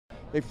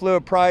They flew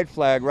a pride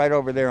flag right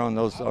over there on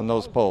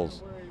those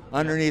poles,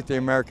 underneath the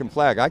American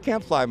flag. I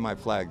can't fly my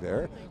flag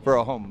there for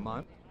a whole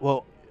month.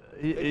 Well,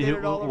 They did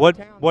it all over what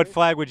town, what dude.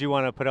 flag would you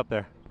want to put up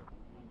there?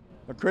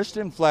 A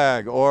Christian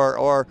flag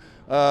or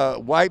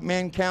white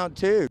men count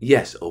too.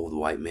 Yes, old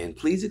white man,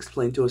 please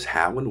explain to us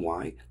how and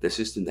why the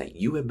system that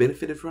you have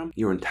benefited from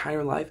your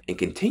entire life and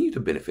continue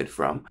to benefit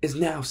from is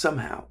now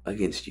somehow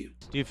against you.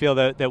 Do you feel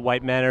that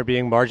white men are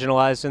being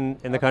marginalized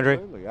in the country?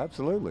 Absolutely,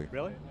 absolutely.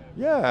 Really?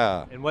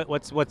 Yeah. And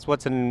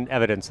what's an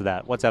evidence of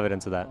that? What's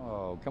evidence of that?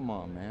 Oh, come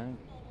on, man.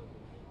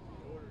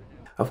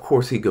 Of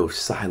course, he goes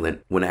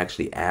silent when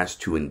actually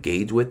asked to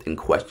engage with and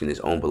question his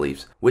own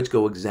beliefs, which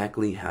go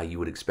exactly how you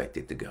would expect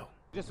it to go.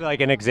 Just like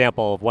one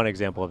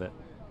example of it.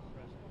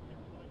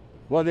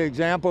 Well, the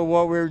example of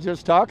what we were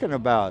just talking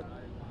about.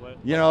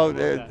 What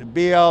The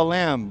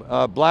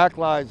BLM, Black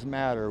Lives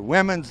Matter,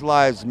 women's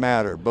lives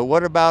matter. But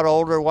what about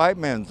older white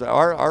men's?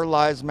 Our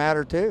lives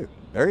matter too.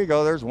 There you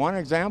go. There's one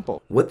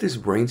example. What this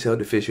brain cell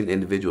deficient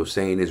individual is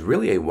saying is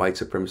really a white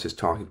supremacist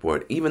talking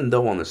point, even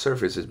though on the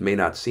surface it may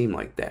not seem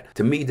like that.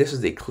 To me, this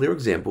is a clear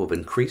example of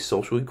increased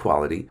social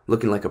equality,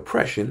 looking like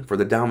oppression for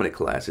the dominant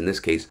class, in this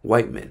case,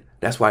 white men.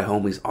 That's why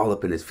homie's all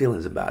up in his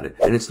feelings about it.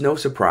 And it's no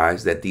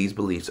surprise that these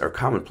beliefs are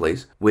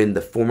commonplace when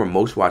the former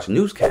most watched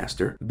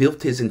newscaster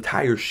built his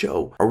entire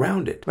show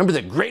around it. Remember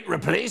the Great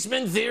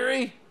Replacement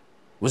theory?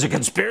 Was it a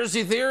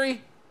conspiracy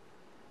theory?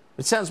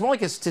 It sounds more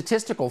like a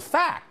statistical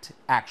fact,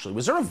 actually.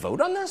 Was there a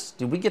vote on this?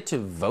 Did we get to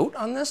vote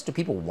on this? Do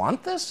people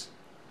want this?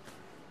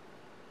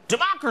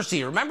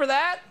 Democracy, remember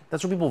that?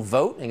 That's where people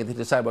vote and get to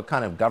decide what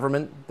kind of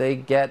government they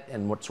get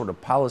and what sort of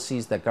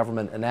policies that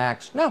government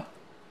enacts. No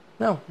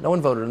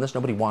one voted on this.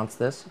 Nobody wants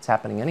this. It's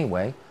happening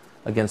anyway,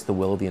 against the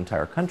will of the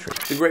entire country.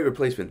 The Great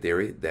Replacement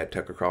theory that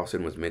Tucker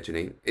Carlson was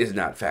mentioning is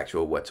not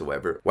factual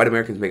whatsoever. White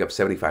Americans make up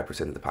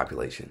 75% of the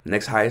population. The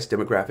next highest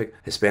demographic,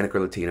 Hispanic or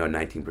Latino,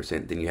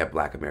 19%. Then you have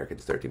Black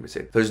Americans, 13%.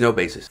 So there's no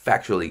basis.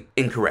 Factually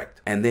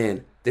incorrect. And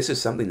then this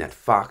is something that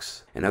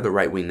Fox and other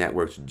right-wing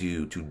networks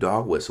do to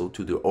dog whistle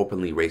to their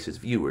openly racist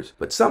viewers.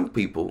 But some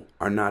people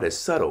are not as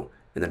subtle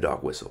in the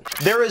dog whistle.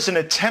 There is an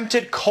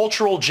attempted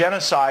cultural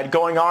genocide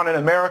going on in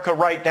America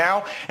right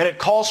now, and it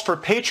calls for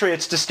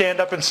patriots to stand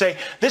up and say,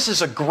 this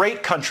is a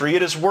great country.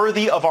 It is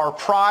worthy of our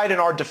pride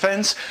and our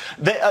defense.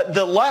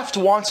 The left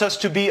wants us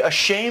to be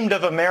ashamed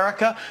of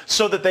America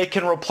so that they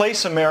can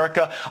replace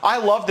America. I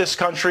love this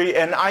country,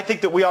 and I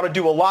think that we ought to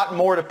do a lot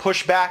more to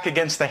push back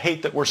against the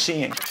hate that we're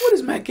seeing. What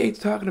is Matt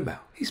Gaetz talking about?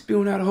 He's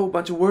spewing out a whole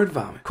bunch of word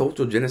vomit.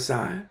 Cultural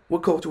genocide?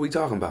 What culture are we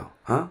talking about?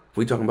 Huh?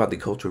 We talking about the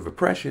culture of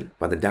oppression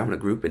by the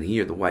dominant group and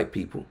here the white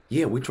people?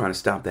 Yeah, we're trying to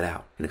stomp that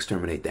out and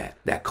exterminate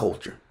that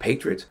culture.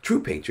 Patriots,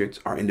 true patriots,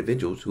 are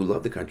individuals who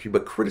love the country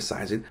but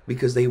criticize it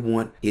because they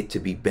want it to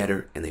be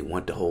better and they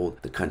want to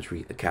hold the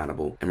country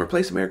accountable. And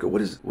replace America, what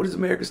does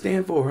America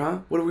stand for, huh?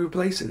 What are we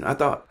replacing? I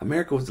thought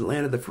America was the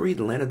land of the free,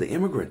 the land of the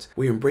immigrants.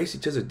 We embrace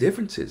each other's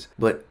differences.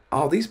 But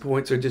all these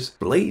points are just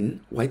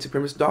blatant white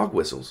supremacist dog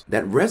whistles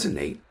that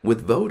resonate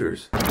with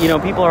voters.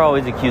 People are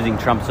always accusing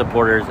Trump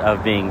supporters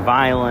of being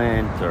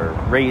violent or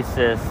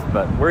racist,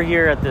 but we're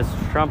here at this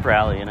Trump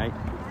rally and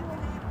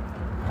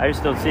I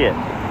just don't see it.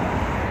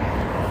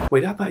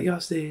 Wait, I thought y'all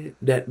said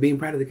that being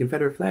proud of the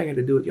Confederate flag had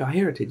to do with y'all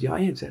heritage, y'all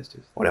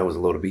ancestors. Oh, that was a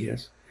load of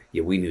BS.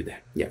 Yeah, we knew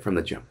that. Yeah, from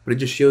the jump. But it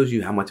just shows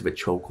you how much of a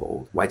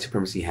chokehold white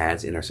supremacy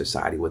has in our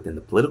society, within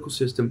the political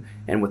system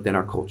and within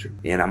our culture.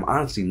 And I'm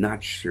honestly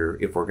not sure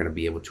if we're going to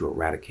be able to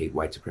eradicate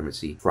white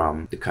supremacy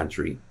from the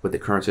country with the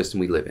current system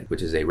we live in,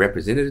 which is a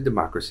representative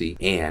democracy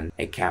and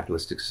a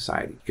capitalistic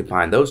society. You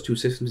combine those two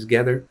systems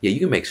together, yeah, you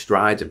can make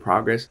strides and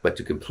progress, but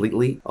to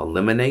completely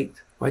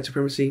eliminate white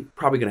supremacy,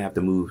 probably going to have to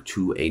move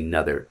to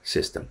another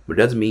system. But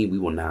it doesn't mean we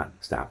will not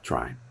stop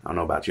trying. I don't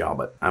know about y'all,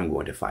 but I'm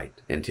going to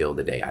fight until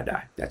the day I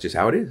die. That's just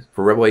how it is.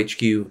 For Rebel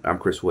HQ, I'm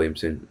Chris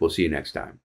Williamson. We'll see you next time.